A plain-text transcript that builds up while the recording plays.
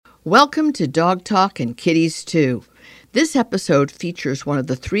Welcome to Dog Talk and Kitties Too. This episode features one of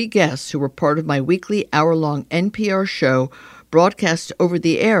the three guests who were part of my weekly hour-long NPR show broadcast over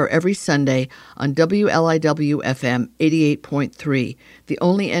the air every Sunday on WLIW-FM 88.3, the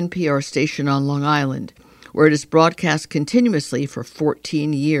only NPR station on Long Island, where it is broadcast continuously for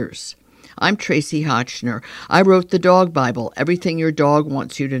 14 years. I'm Tracy Hotchner. I wrote the Dog Bible, Everything Your Dog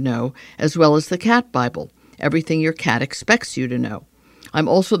Wants You to Know, as well as the Cat Bible, Everything Your Cat Expects You to Know. I'm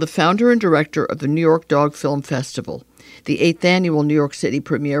also the founder and director of the New York Dog Film Festival. The 8th annual New York City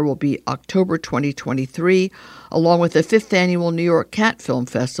premiere will be October 2023, along with the 5th annual New York Cat Film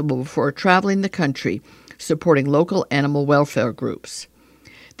Festival before traveling the country, supporting local animal welfare groups.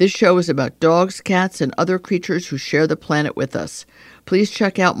 This show is about dogs, cats, and other creatures who share the planet with us. Please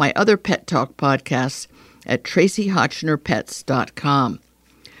check out my other Pet Talk podcasts at tracyhotchnerpets.com.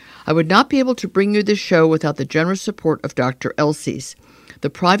 I would not be able to bring you this show without the generous support of Dr. Elsey's, the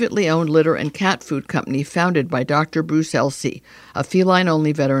privately owned litter and cat food company founded by Dr. Bruce Elsey, a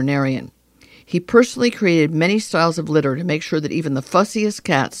feline-only veterinarian. He personally created many styles of litter to make sure that even the fussiest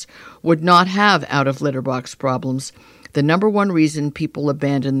cats would not have out-of-litter box problems, the number one reason people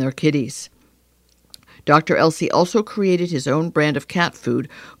abandon their kitties. Dr. Elsey also created his own brand of cat food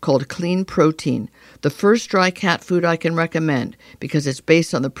called Clean Protein, the first dry cat food I can recommend because it's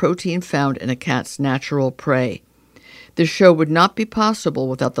based on the protein found in a cat's natural prey. This show would not be possible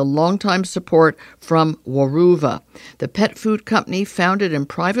without the longtime support from Weruva, the pet food company founded and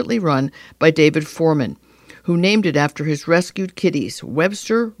privately run by David Foreman, who named it after his rescued kitties,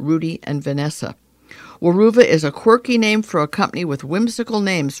 Webster, Rudy, and Vanessa. Weruva is a quirky name for a company with whimsical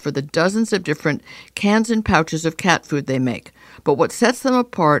names for the dozens of different cans and pouches of cat food they make. But what sets them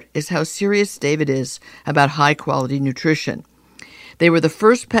apart is how serious David is about high-quality nutrition. They were the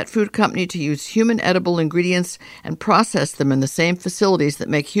first pet food company to use human edible ingredients and process them in the same facilities that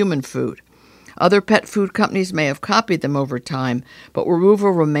make human food. Other pet food companies may have copied them over time, but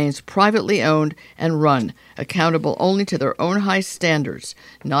Weruva remains privately owned and run, accountable only to their own high standards,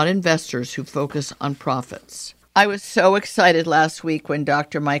 not investors who focus on profits. I was so excited last week when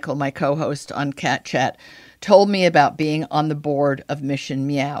Dr. Michael, my co-host on Cat Chat, told me about being on the board of Mission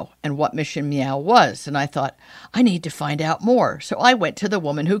Meow and what Mission Meow was. And I thought, I need to find out more. So I went to the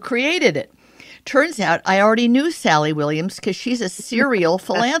woman who created it. Turns out I already knew Sally Williams because she's a serial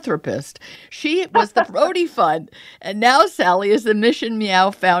philanthropist. She was the Brody Fund, and now Sally is the Mission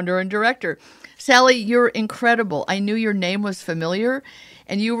Meow founder and director. Sally, you're incredible. I knew your name was familiar,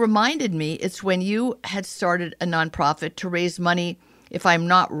 and you reminded me it's when you had started a nonprofit to raise money, if I'm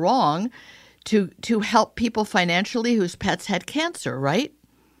not wrong, to help people financially whose pets had cancer, right?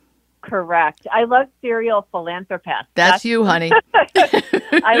 Correct. I love serial philanthropist. That's you, honey.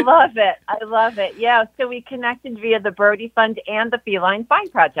 I love it. I love it. Yeah. So we connected via the Brody Fund and the Feline Fine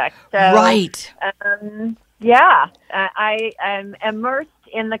Project. So, right. Yeah. I am immersed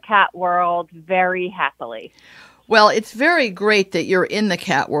in the cat world very happily. Well, it's very great that you're in the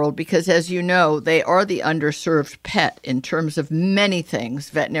cat world because, as you know, they are the underserved pet in terms of many things,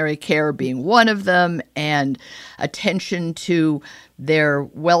 veterinary care being one of them, and attention to their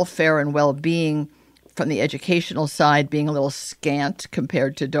welfare and well-being from the educational side being a little scant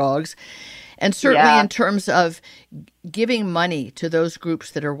compared to dogs. And certainly in terms of giving money to those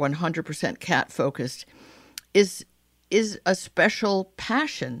groups that are 100% cat-focused is a special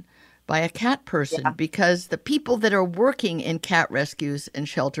passion by a cat person because the people that are working in cat rescues and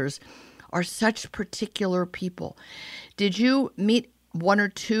shelters are such particular people. Did you meet one or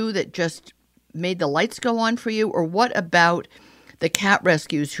two that just made the lights go on for you? Or what about the cat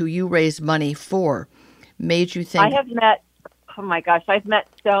rescues who you raise money for made you think? I've met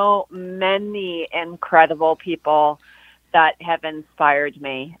so many incredible people that have inspired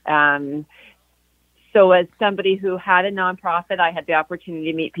me. So as somebody who had a nonprofit, I had the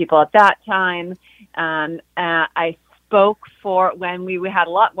opportunity to meet people at that time. I spoke for when we had a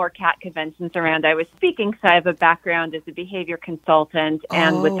lot more cat conventions around. I was speaking, so I have a background as a behavior consultant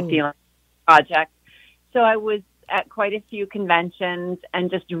and with the Feline Project. So I was at quite a few conventions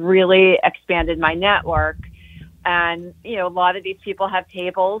and just really expanded my network. And, you know, a lot of these people have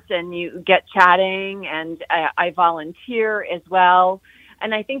tables and you get chatting, and I volunteer as well.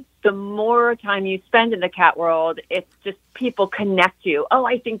 And I think the more time you spend in the cat world, it's just people connect you. Oh,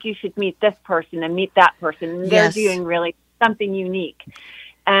 I think you should meet this person and meet that person. And they're doing really something unique.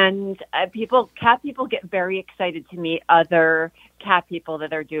 And cat people get very excited to meet other cat people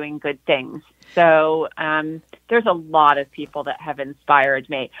that are doing good things. So there's a lot of people that have inspired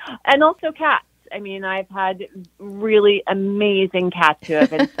me. And also cats. I mean, I've had really amazing cats who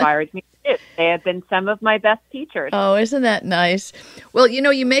have inspired me. They have been some of my best teachers. Oh, isn't that nice? Well,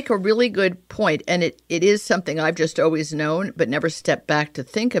 you make a really good point, and it is something I've just always known, but never stepped back to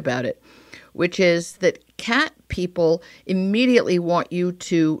think about it, which is that cat people immediately want you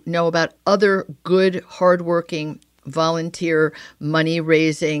to know about other good, hardworking, volunteer,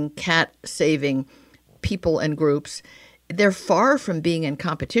 money-raising, cat-saving people and groups. They're far from being in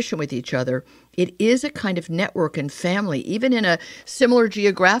competition with each other. It is a kind of network and family, even in a similar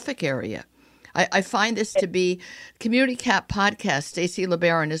geographic area. I find this to be Community Cat Podcast. Stacey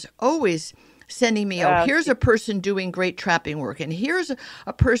LeBaron is always sending me, here's a person doing great trapping work, and here's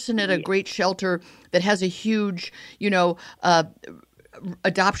a person at a great shelter that has a huge,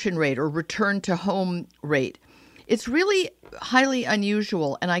 adoption rate or return to home rate. It's really highly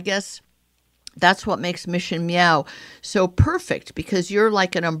unusual, and I guess that's what makes Mission Meow so perfect, because you're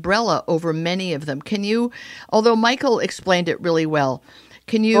like an umbrella over many of them. Can you, although Michael explained it really well,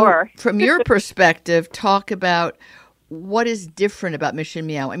 can you, from your perspective, talk about what is different about Mission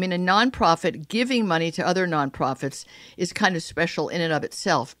Meow? I mean, a nonprofit giving money to other nonprofits is kind of special in and of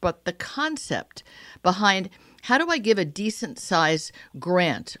itself, but the concept behind how do I give a decent size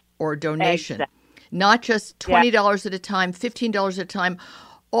grant or donation, not just $20 at a time, $15 at a time,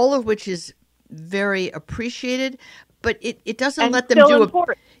 all of which is very appreciated, but it doesn't and let them do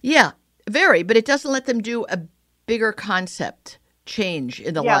important. But it doesn't let them do a bigger concept change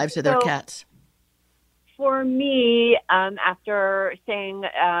in the lives of their cats. For me, after saying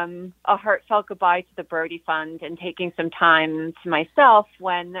a heartfelt goodbye to the Birdie Fund and taking some time to myself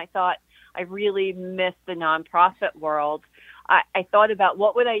when I thought I really missed the nonprofit world, I thought about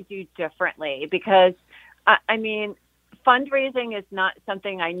what would I do differently, because fundraising is not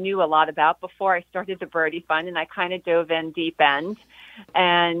something I knew a lot about before I started the Birdie Fund, and I kind of dove in deep end,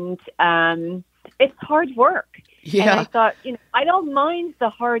 and it's hard work. Yeah. And I thought, I don't mind the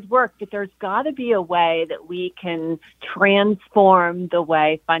hard work, but there's got to be a way that we can transform the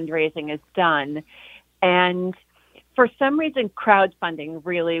way fundraising is done. And for some reason, crowdfunding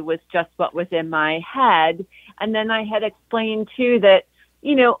really was just what was in my head. And then I had explained, too, that,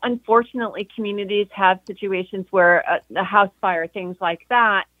 unfortunately, communities have situations where a house fire, things like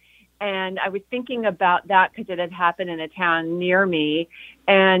that. And I was thinking about that because it had happened in a town near me.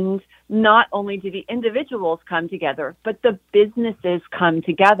 And not only do the individuals come together, but the businesses come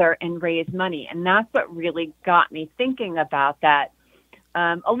together and raise money. And that's what really got me thinking about that,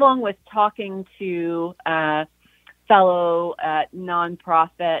 along with talking to fellow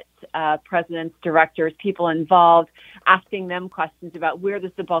nonprofit presidents, directors, people involved, asking them questions about where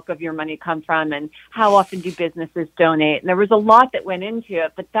does the bulk of your money come from and how often do businesses donate. And there was a lot that went into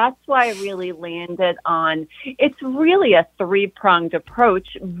it, but that's why I really landed on it's really a three-pronged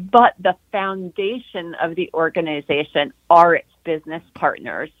approach, but the foundation of the organization are its business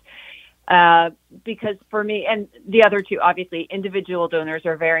partners. Because for me, and the other two, obviously, individual donors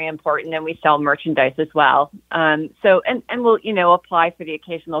are very important, and we sell merchandise as well. And we'll, apply for the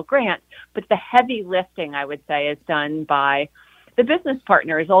occasional grant, but the heavy lifting, I would say, is done by the business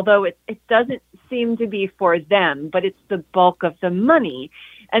partners, although it doesn't seem to be for them, but it's the bulk of the money.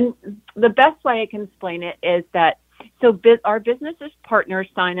 And the best way I can explain it is that our businesses partners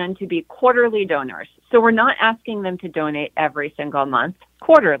sign on to be quarterly donors. So we're not asking them to donate every single month,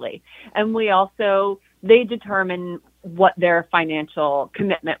 quarterly. And they determine what their financial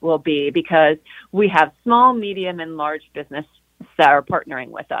commitment will be, because we have small, medium, and large business that are partnering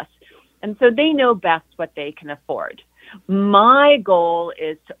with us. And so they know best what they can afford. My goal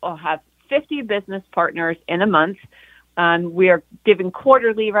is to have 50 business partners in a month. We are giving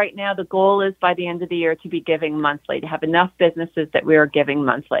quarterly right now. The goal is by the end of the year to be giving monthly, to have enough businesses that we are giving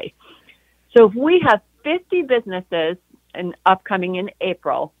monthly. So if we have 50 businesses upcoming in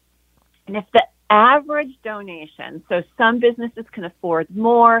April, and if the average donation, so some businesses can afford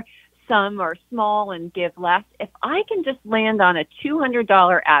more, some are small and give less. If I can just land on a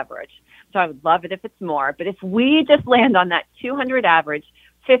 $200 average, so I would love it if it's more, but if we just land on that $200 average,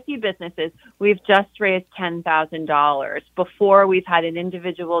 50 businesses, we've just raised $10,000 before we've had an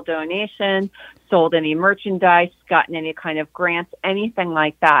individual donation, sold any merchandise, gotten any kind of grants, anything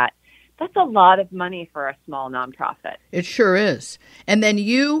like that. That's a lot of money for a small nonprofit. It sure is. And then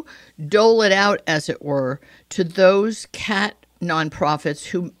you dole it out, as it were, to those cat nonprofits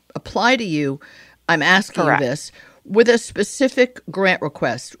who apply to you. I'm asking you this with a specific grant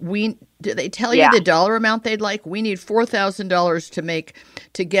request. Do they tell you the dollar amount they'd like? We need $4,000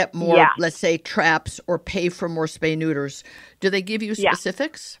 to get more, let's say, traps or pay for more spay neuters. Do they give you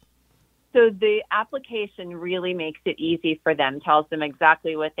specifics? So the application really makes it easy for them, tells them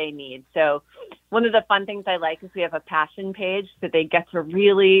exactly what they need. So one of the fun things I like is we have a passion page, so they get to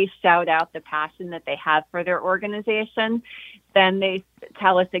really shout out the passion that they have for their organization. Then they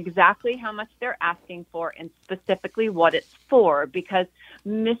tell us exactly how much they're asking for and specifically what it's for, because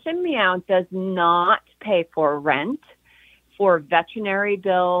Mission Meow does not pay for rent, for veterinary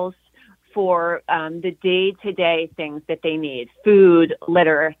bills, for the day-to-day things that they need, food,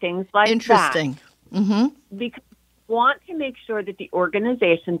 litter, things like that. Interesting. Mm-hmm. Because we want to make sure that the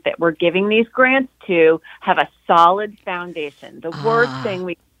organizations that we're giving these grants to have a solid foundation. The worst thing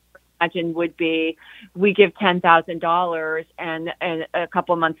we imagine would be we give $10,000 and a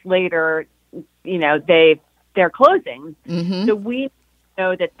couple of months later, they're closing. Mm-hmm. So we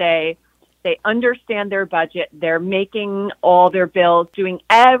know that they understand their budget. They're making all their bills, doing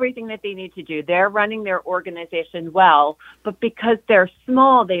everything that they need to do. They're running their organization well, but because they're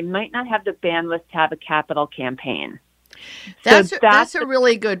small, they might not have the bandwidth to have a capital campaign. That's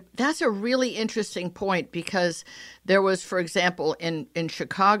a really interesting point, because there was, for example, in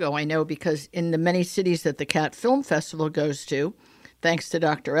Chicago, I know, because in the many cities that the Cat Film Festival goes to, thanks to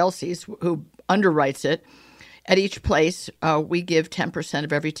Dr. Elsie's, who underwrites it, at each place, we give 10%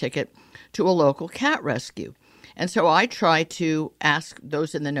 of every ticket to a local cat rescue. And so I try to ask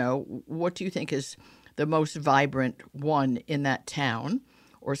those in the know, what do you think is the most vibrant one in that town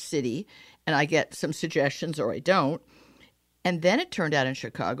or city? And I get some suggestions, or I don't. And then it turned out in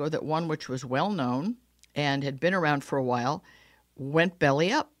Chicago that one which was well known and had been around for a while went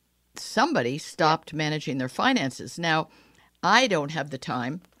belly up. Somebody stopped managing their finances. Now, I don't have the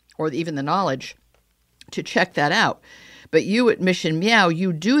time or even the knowledge to check that out. But you at Mission Meow,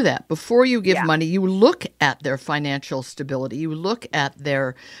 you do that. Before you give money, you look at their financial stability. You look at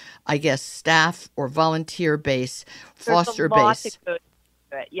their, I guess, staff or volunteer base, foster base.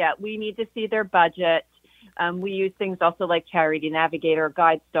 Yeah, we need to see their budget. We use things also like Charity Navigator,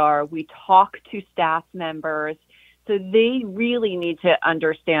 GuideStar. We talk to staff members. So they really need to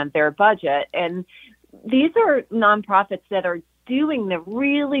understand their budget. And these are nonprofits that are doing the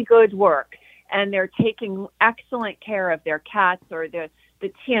really good work, and they're taking excellent care of their cats, or the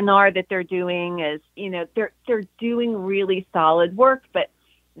TNR that they're doing is, they're doing really solid work, but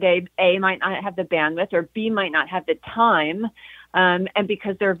they, A, might not have the bandwidth, or B, might not have the time. And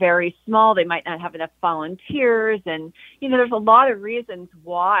because they're very small, they might not have enough volunteers. And, there's a lot of reasons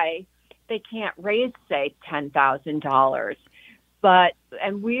why they can't raise, say, $10,000.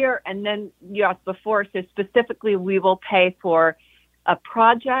 And then you asked before, so specifically we will pay for a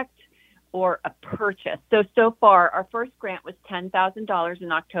project or a purchase. So far, our first grant was $10,000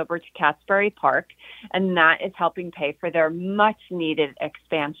 in October to Catsbury Park, and that is helping pay for their much-needed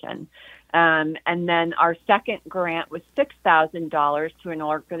expansion. And then our second grant was $6,000 to an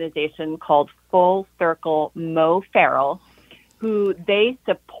organization called Full Circle Mo Feral, who they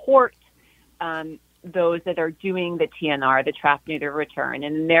support those that are doing the TNR, the trap, neuter, return.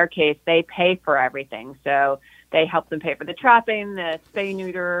 And in their case, they pay for everything. So they help them pay for the trapping, the spay,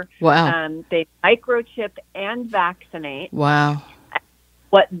 neuter. Wow. They microchip and vaccinate. Wow.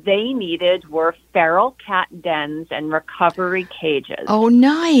 What they needed were feral cat dens and recovery cages. Oh,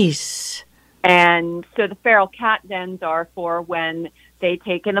 nice. And so the feral cat dens are for when they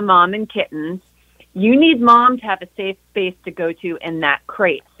take in a mom and kittens. You need mom to have a safe space to go to in that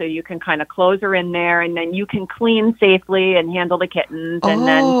crate, so you can kind of close her in there, and then you can clean safely and handle the kittens. And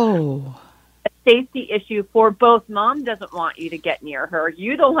then a safety issue for both. Mom doesn't want you to get near her.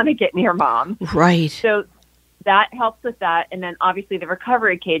 You don't want to get near mom. Right. So that helps with that. And then obviously the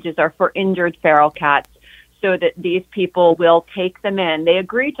recovery cages are for injured feral cats, so that these people will take them in. They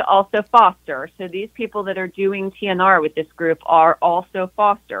agree to also foster. So these people that are doing TNR with this group are also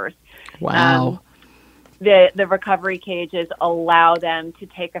fosters. Wow. The recovery cages allow them to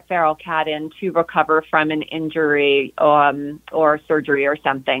take a feral cat in to recover from an injury or surgery or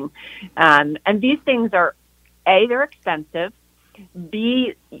something. And these things are, A, they're expensive,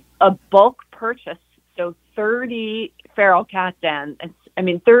 B, a bulk purchase. So 30 feral cat dens,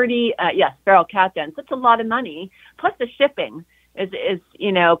 feral cat dens. That's a lot of money. Plus the shipping is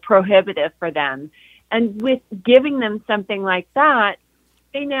prohibitive for them. And with giving them something like that,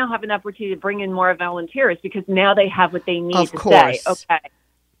 they now have an opportunity to bring in more volunteers, because now they have what they need of to course. say. Okay.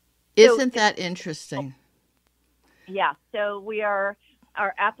 Isn't that interesting? Yeah. So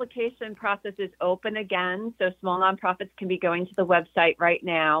our application process is open again. So small nonprofits can be going to the website right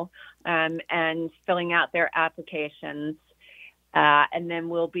now and filling out their applications. And then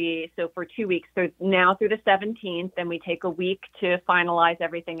so for 2 weeks, so now through the 17th, then we take a week to finalize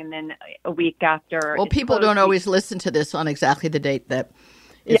everything, and then a week after. Well, people don't always listen to this on exactly the date that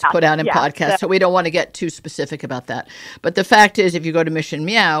it's Yeah, put out in yeah. podcasts, so we don't want to get too specific about that. But the fact is, if you go to Mission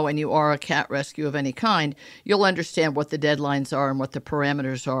Meow and you are a cat rescue of any kind, you'll understand what the deadlines are and what the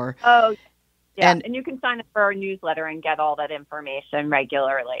parameters are. Oh, yeah. And And you can sign up for our newsletter and get all that information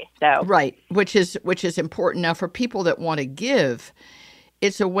regularly. So, right, which is important. Now, for people that want to give,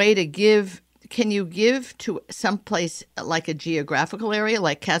 it's a way to give. Can you give to someplace like a geographical area,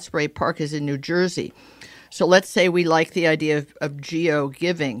 like Catsbury Park is in New Jersey? So let's say we like the idea of geo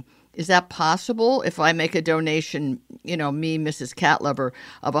giving. Is that possible if I make a donation, me, Mrs. Cat Lover,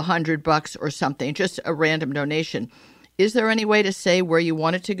 of $100 or something, just a random donation? Is there any way to say where you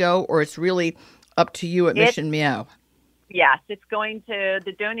want it to go, or it's really up to you at Mission Meow? yes,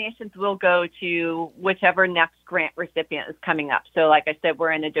 the donations will go to whichever next grant recipient is coming up. So like I said,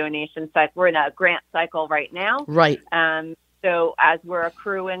 we're in a grant cycle right now. Right. So as we're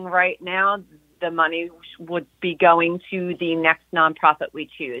accruing right now, the money would be going to the next nonprofit we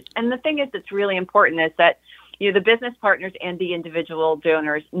choose. And the thing is that's really important is that, the business partners and the individual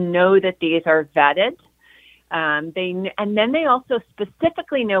donors know that these are vetted. And then they also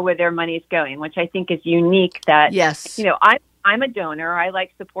specifically know where their money is going, which I think is unique. That yes, I'm a donor. I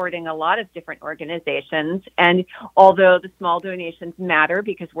like supporting a lot of different organizations, and although the small donations matter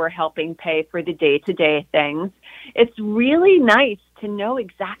because we're helping pay for the day-to-day things, it's really nice to know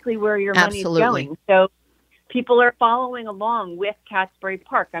exactly where your money is going. So people are following along with Catsbury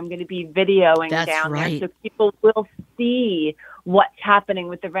Park. I'm going to be videoing down there, so people will see what's happening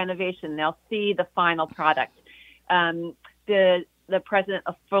with the renovation. They'll see the final product. The president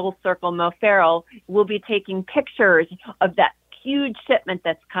of Full Circle, Mo Farrell, will be taking pictures of that huge shipment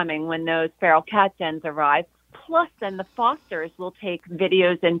that's coming when those feral cat dens arrive. Plus, then the fosters will take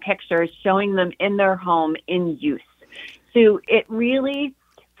videos and pictures showing them in their home in use. So it really,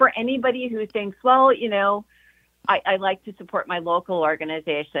 for anybody who thinks, well, I like to support my local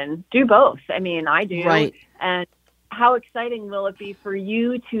organization, do both. I mean, I do. Right. And how exciting will it be for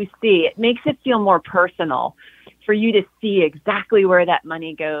you to see? It makes it feel more personal for you to see exactly where that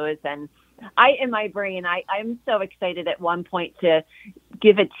money goes. And in my brain, I'm so excited at one point to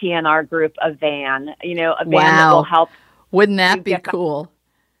give a TNR group a van, a van that will help. Wouldn't that be cool?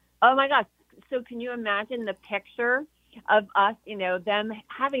 Oh my gosh. So can you imagine the picture of us, them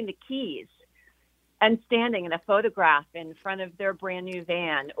having the keys and standing in a photograph in front of their brand new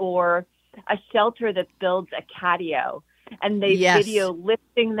van, or a shelter that builds a catio and they video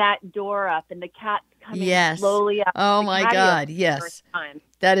lifting that door up and the cat coming slowly up. Oh my God. Yes.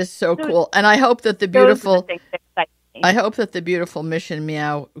 That is so cool. And I hope that the beautiful Mission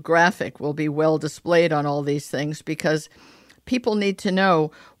Meow graphic will be well displayed on all these things, because people need to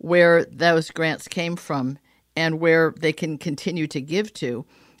know where those grants came from and where they can continue to give to,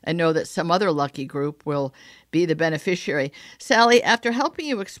 and know that some other lucky group will be the beneficiary. Sally, after helping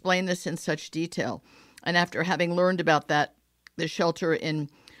you explain this in such detail, and after having learned about the shelter in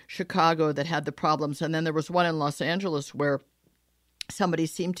Chicago that had the problems, and then there was one in Los Angeles where somebody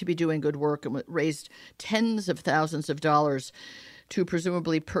seemed to be doing good work and raised tens of thousands of dollars to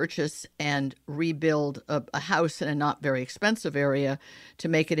presumably purchase and rebuild a house in a not very expensive area to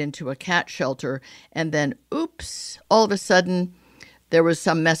make it into a cat shelter. And then, oops, all of a sudden, there was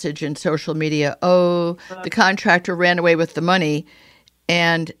some message in social media, the contractor ran away with the money,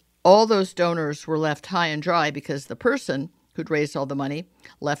 and all those donors were left high and dry because the person who'd raised all the money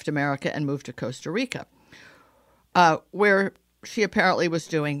left America and moved to Costa Rica, where she apparently was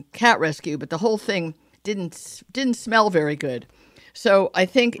doing cat rescue, but the whole thing didn't smell very good. So I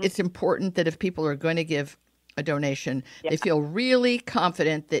think it's important that if people are going to give a donation, they feel really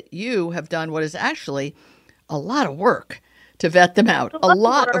confident that you have done what is actually a lot of work to vet them out, a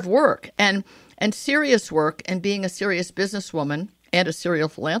lot of work and serious work, and being a serious businesswoman and a serial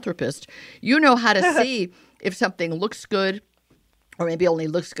philanthropist, you know how to see if something looks good or maybe only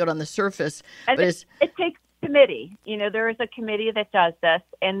looks good on the surface. And but it takes a committee. There is a committee that does this,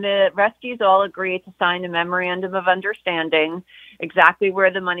 and the rescues all agree to sign a memorandum of understanding exactly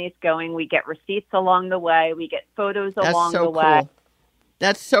where the money is going. We get receipts along the way. We get photos along the way.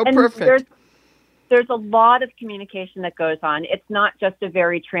 That's so perfect. There's a lot of communication that goes on. It's not just a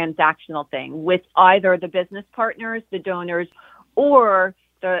very transactional thing with either the business partners, the donors, or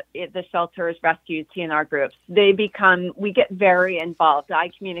the shelters, rescues, TNR groups. We get very involved. I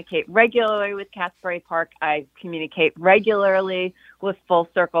communicate regularly with Catsbury Park. I communicate regularly with Full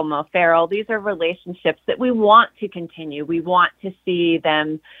Circle, Mo Farrell. These are relationships that we want to continue. We want to see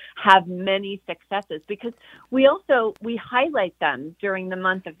them have many successes, because we highlight them during the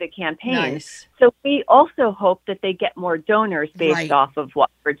month of the campaign. Nice. So we also hope that they get more donors based off of what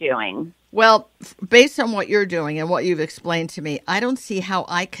we're doing. Well, based on what you're doing and what you've explained to me, I don't see how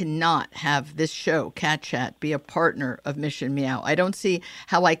I cannot have this show, Cat Chat, be a partner of Mission Meow. I don't see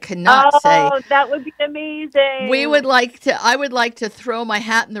how I cannot say Oh, that would be amazing. I would like to throw my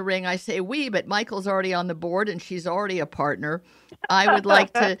hat in the ring. I say we, but Michael's already on the board and she's already a partner. I would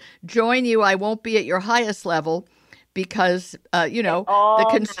like to join you. I won't be at your highest level because, It the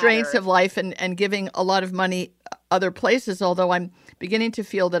all constraints matters. of life and giving a lot of money other places, although I'm beginning to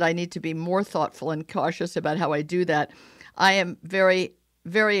feel that I need to be more thoughtful and cautious about how I do that. I am very,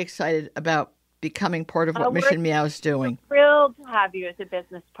 very excited about becoming part of what We're Mission Meow is doing. thrilled to have you as a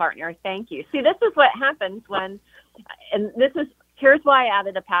business partner. Thank you. See, this is what happens here's why I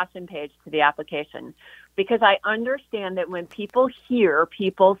added a passion page to the application, because I understand that when people hear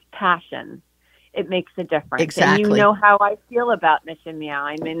people's passion, it makes a difference. Exactly. And you know how I feel about Mission Meow.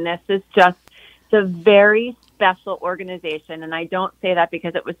 I mean, it's a very special organization. And I don't say that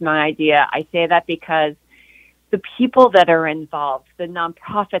because it was my idea. I say that because the people that are involved, the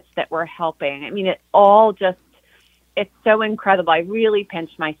nonprofits that we're helping, I mean, it's so incredible. I really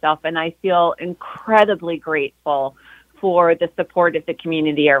pinch myself and I feel incredibly grateful for the support of the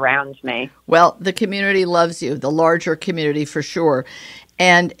community around me. Well, the community loves you, the larger community for sure.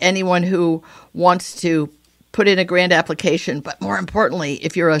 And anyone who wants to put in a grant application, but more importantly,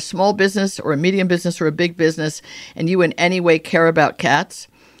 if you're a small business or a medium business or a big business and you in any way care about cats,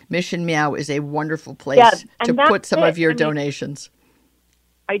 Mission Meow is a wonderful place to put some of your donations.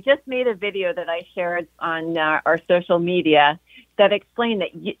 I just made a video that I shared on our social media that explained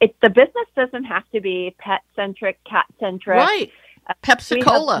that the business doesn't have to be pet-centric, cat-centric. Right.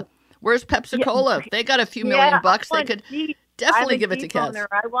 Pepsi-Cola. Where's Pepsi-Cola? They got a few $million bucks. They could definitely give it to cats.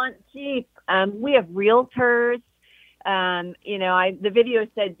 I want Jeep. We have realtors. The video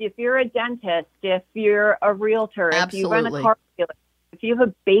said, if you're a dentist, if you're a realtor, Absolutely. if you run a car dealer, if you have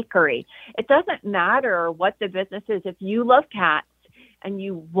a bakery, it doesn't matter what the business is. If you love cats and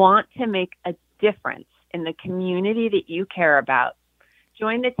you want to make a difference in the community that you care about,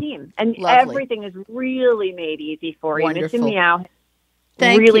 join the team. And everything is really made easy for you. Wonderful. Mission Meow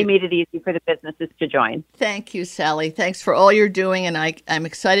Thank really you. made it easy for the businesses to join. Thank you, Sally. Thanks for all you're doing, and I'm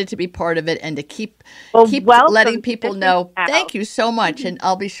excited to be part of it and to keep letting people know. Thank you so much, and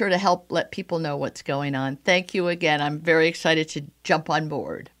I'll be sure to help let people know what's going on. Thank you again. I'm very excited to jump on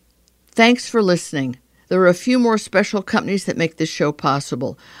board. Thanks for listening. There are a few more special companies that make this show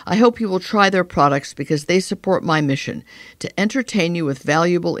possible. I hope you will try their products because they support my mission to entertain you with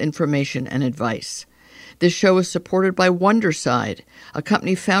valuable information and advice. This show is supported by Wonderside, a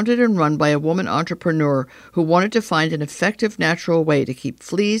company founded and run by a woman entrepreneur who wanted to find an effective natural way to keep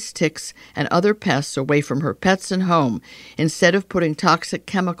fleas, ticks, and other pests away from her pets and home instead of putting toxic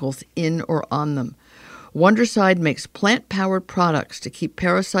chemicals in or on them. Wonderside makes plant-powered products to keep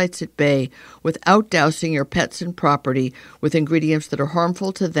parasites at bay without dousing your pets and property with ingredients that are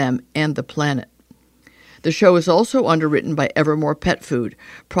harmful to them and the planet. The show is also underwritten by Evermore Pet Food,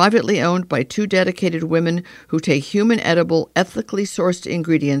 privately owned by two dedicated women who take human edible, ethically sourced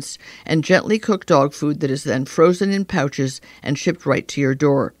ingredients and gently cook dog food that is then frozen in pouches and shipped right to your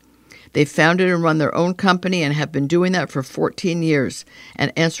door. They founded and run their own company and have been doing that for 14 years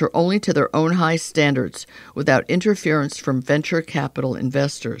and answer only to their own high standards without interference from venture capital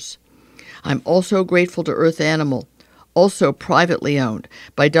investors. I'm also grateful to Earth Animal, also privately owned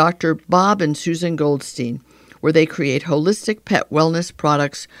by Dr. Bob and Susan Goldstein, where they create holistic pet wellness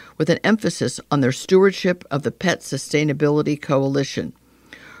products with an emphasis on their stewardship of the Pet Sustainability Coalition.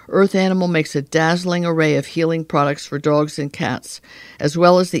 Earth Animal makes a dazzling array of healing products for dogs and cats, as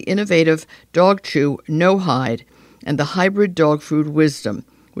well as the innovative Dog Chew No Hide and the hybrid dog food Wisdom,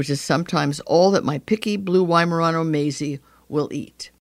 which is sometimes all that my picky blue Weimaraner Maisie will eat.